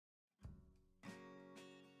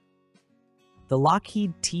The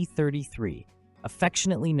Lockheed T-33,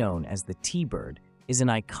 affectionately known as the T-Bird, is an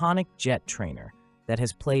iconic jet trainer that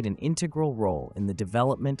has played an integral role in the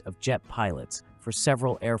development of jet pilots for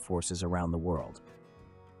several air forces around the world.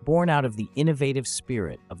 Born out of the innovative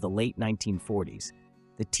spirit of the late 1940s,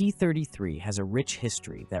 the T-33 has a rich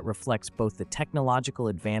history that reflects both the technological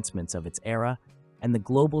advancements of its era and the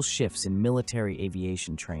global shifts in military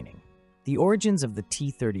aviation training. The origins of the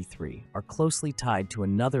T-33 are closely tied to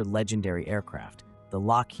another legendary aircraft, the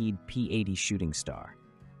Lockheed P-80 Shooting Star.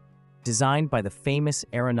 Designed by the famous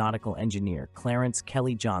aeronautical engineer Clarence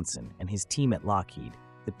Kelly Johnson and his team at Lockheed,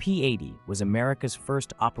 the P-80 was America's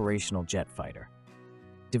first operational jet fighter.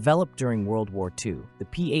 Developed during World War II, the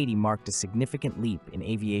P-80 marked a significant leap in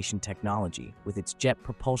aviation technology with its jet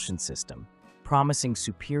propulsion system, promising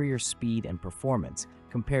superior speed and performance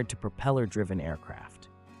compared to propeller-driven aircraft.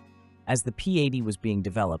 As the P-80 was being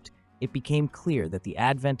developed, it became clear that the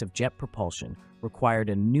advent of jet propulsion required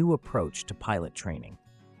a new approach to pilot training.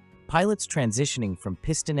 Pilots transitioning from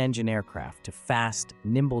piston-engine aircraft to fast,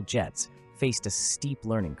 nimble jets faced a steep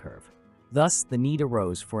learning curve. Thus, the need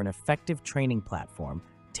arose for an effective training platform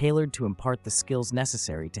tailored to impart the skills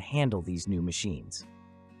necessary to handle these new machines.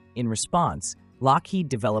 In response, Lockheed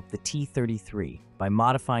developed the T-33 by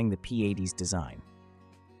modifying the P-80's design.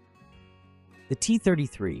 The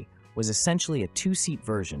T-33 was essentially a two-seat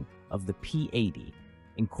version of the P-80,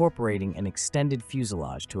 incorporating an extended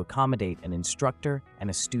fuselage to accommodate an instructor and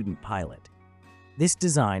a student pilot. This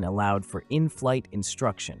design allowed for in-flight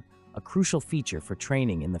instruction, a crucial feature for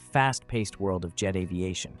training in the fast-paced world of jet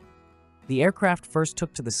aviation. The aircraft first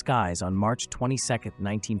took to the skies on March 22,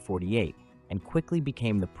 1948, and quickly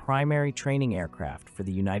became the primary training aircraft for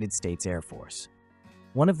the United States Air Force.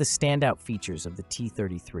 One of the standout features of the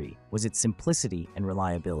T-33 was its simplicity and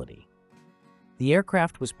reliability. The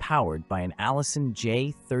aircraft was powered by an Allison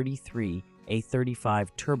J-33A35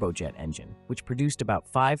 turbojet engine, which produced about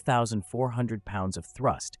 5,400 pounds of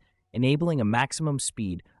thrust, enabling a maximum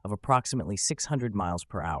speed of approximately 600 miles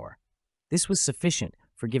per hour. This was sufficient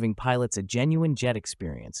for giving pilots a genuine jet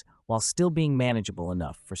experience while still being manageable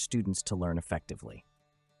enough for students to learn effectively.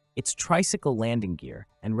 Its tricycle landing gear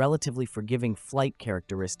and relatively forgiving flight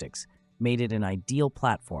characteristics made it an ideal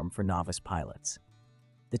platform for novice pilots.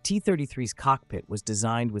 The T-33's cockpit was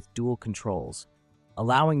designed with dual controls,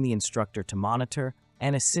 allowing the instructor to monitor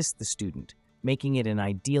and assist the student, making it an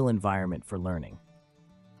ideal environment for learning.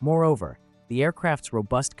 Moreover, the aircraft's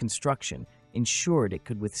robust construction ensured it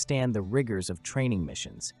could withstand the rigors of training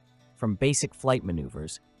missions, from basic flight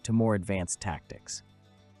maneuvers to more advanced tactics.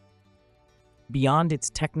 Beyond its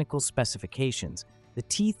technical specifications, the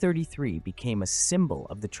T-33 became a symbol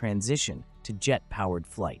of the transition to jet-powered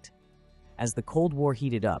flight. As the Cold War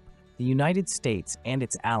heated up, the United States and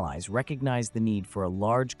its allies recognized the need for a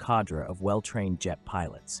large cadre of well-trained jet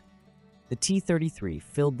pilots. The T-33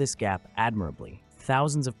 filled this gap admirably.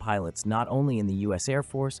 Thousands of pilots not only in the U.S. Air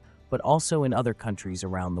Force, but also in other countries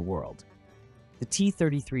around the world. The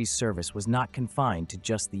T-33's service was not confined to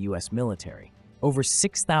just the U.S. military. Over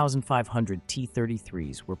 6,500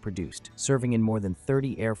 T-33s were produced, serving in more than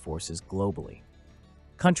 30 air forces globally.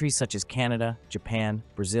 Countries such as Canada, Japan,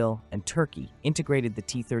 Brazil, and Turkey integrated the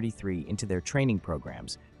T-33 into their training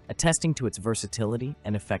programs, attesting to its versatility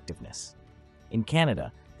and effectiveness. In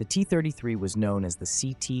Canada, the T-33 was known as the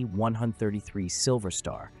CT-133 Silver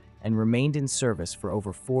Star and remained in service for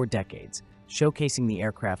over 4 decades, showcasing the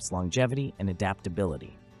aircraft's longevity and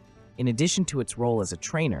adaptability. In addition to its role as a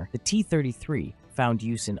trainer, the T-33 found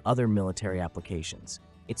use in other military applications.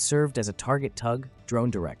 It served as a target tug, drone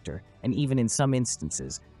director, and even in some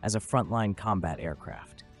instances as a frontline combat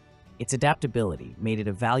aircraft. Its adaptability made it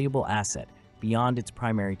a valuable asset beyond its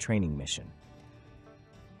primary training mission.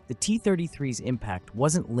 The T-33's impact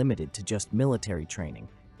wasn't limited to just military training.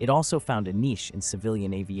 It also found a niche in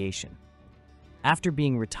civilian aviation. After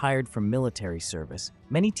being retired from military service,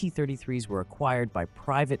 many T-33s were acquired by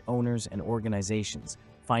private owners and organizations,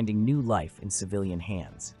 finding new life in civilian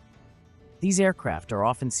hands. These aircraft are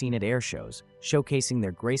often seen at air shows, showcasing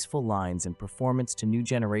their graceful lines and performance to new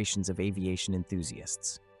generations of aviation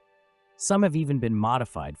enthusiasts. Some have even been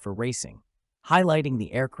modified for racing, highlighting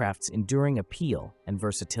the aircraft's enduring appeal and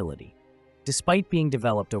versatility. Despite being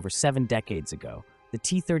developed over 7 decades ago, the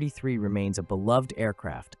T-33 remains a beloved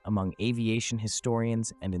aircraft among aviation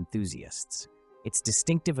historians and enthusiasts. Its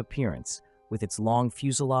distinctive appearance, with its long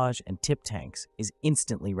fuselage and tip tanks, is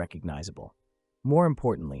instantly recognizable. More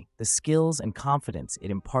importantly, the skills and confidence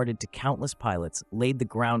it imparted to countless pilots laid the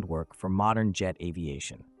groundwork for modern jet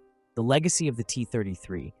aviation. The legacy of the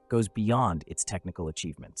T-33 goes beyond its technical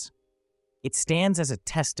achievements. It stands as a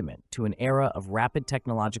testament to an era of rapid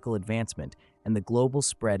technological advancement and the global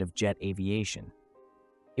spread of jet aviation.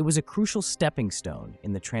 It was a crucial stepping stone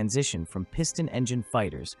in the transition from piston-engine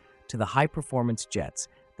fighters to the high-performance jets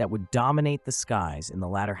that would dominate the skies in the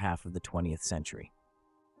latter half of the 20th century.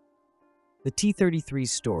 The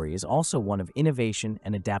T-33's story is also one of innovation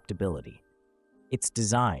and adaptability. Its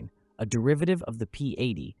design, a derivative of the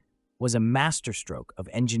P-80, was a masterstroke of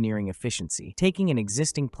engineering efficiency, taking an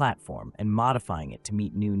existing platform and modifying it to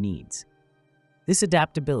meet new needs. This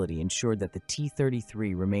adaptability ensured that the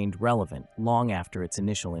T-33 remained relevant long after its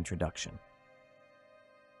initial introduction.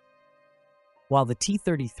 While the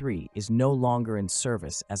T-33 is no longer in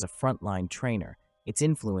service as a frontline trainer, its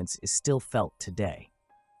influence is still felt today.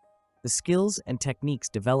 The skills and techniques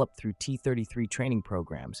developed through T-33 training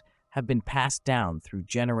programs have been passed down through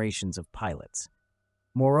generations of pilots.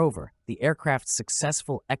 Moreover, the aircraft's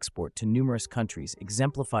successful export to numerous countries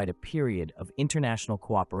exemplified a period of international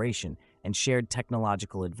cooperation and shared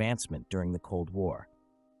technological advancement during the Cold War.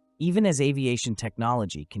 Even as aviation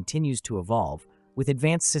technology continues to evolve, with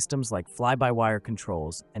advanced systems like fly-by-wire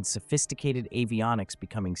controls and sophisticated avionics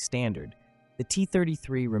becoming standard, the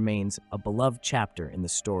T-33 remains a beloved chapter in the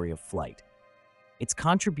story of flight. Its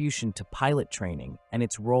contribution to pilot training and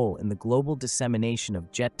its role in the global dissemination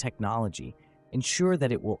of jet technology ensure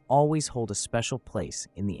that it will always hold a special place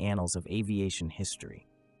in the annals of aviation history.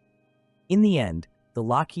 In the end, the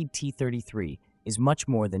Lockheed T-33 is much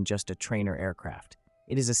more than just a trainer aircraft.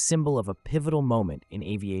 It is a symbol of a pivotal moment in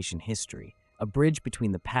aviation history, a bridge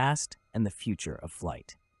between the past and the future of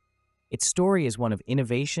flight. Its story is one of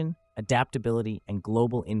innovation, adaptability, and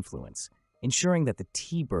global influence, ensuring that the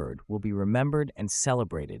T-Bird will be remembered and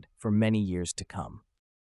celebrated for many years to come.